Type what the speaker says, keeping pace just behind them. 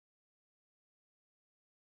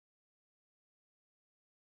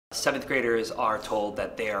Seventh graders are told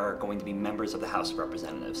that they are going to be members of the House of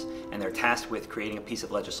Representatives, and they're tasked with creating a piece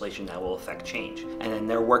of legislation that will affect change. And then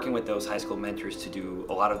they're working with those high school mentors to do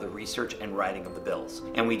a lot of the research and writing of the bills.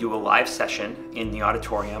 And we do a live session in the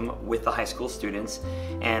auditorium with the high school students,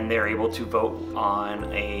 and they're able to vote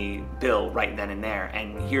on a bill right then and there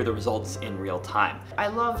and hear the results in real time. I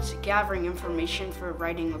loved gathering information for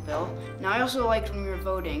writing a bill. Now I also liked when we were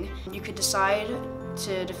voting, you could decide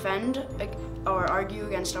to defend or argue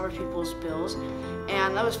against other people's bills,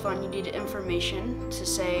 and that was fun. You needed information to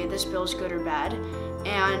say this bill is good or bad,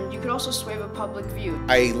 and you could also sway the public view.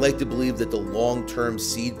 I like to believe that the long-term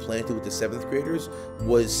seed planted with the 7th graders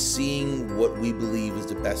was seeing what we believe is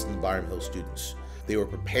the best in Byram Hill students. They were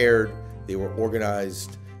prepared, they were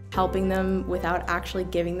organized. Helping them without actually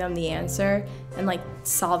giving them the answer and like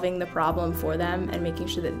solving the problem for them and making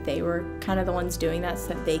sure that they were kind of the ones doing that so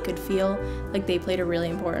that they could feel like they played a really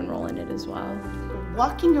important role in it as well.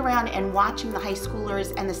 Walking around and watching the high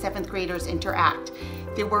schoolers and the 7th graders interact,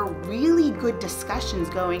 there were really good discussions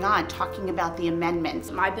going on talking about the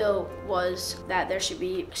amendments. My bill was that there should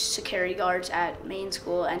be security guards at main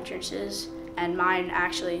school entrances, and mine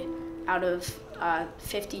actually, out of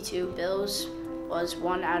 52 bills, was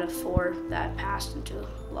 1 out of 4 that passed into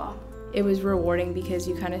law. It was rewarding because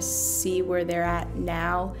you kind of see where they're at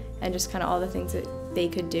now and just kind of all the things that they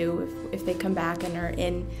could do if they come back and are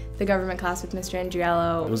in the government class with Mr.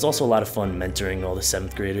 Andriello. It was also a lot of fun mentoring all the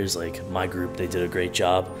 7th graders. Like my group, they did a great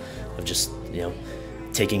job of just,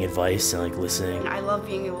 taking advice and like listening. I love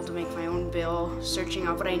being able to make my own bill, searching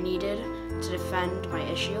out what I needed to defend my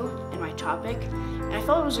issue and my topic. And I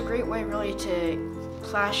felt it was a great way really to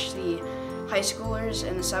clash the high schoolers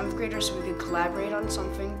and the 7th graders so we could collaborate on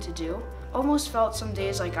something to do. Almost felt some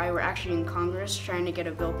days like I were actually in Congress trying to get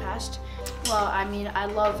a bill passed. Well, I mean, I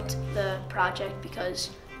loved the project because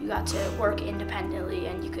you got to work independently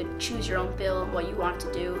and you could choose your own bill and what you wanted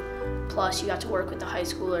to do. Plus, you got to work with the high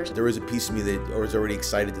schoolers. There was a piece of me that I was already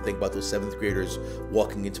excited to think about those 7th graders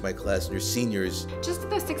walking into my class and their seniors. Just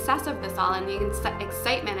the success of this all and the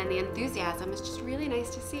excitement and the enthusiasm is just really nice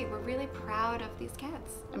to see. We're really proud of these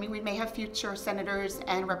kids. I mean, we may have future senators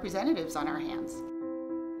and representatives on our hands.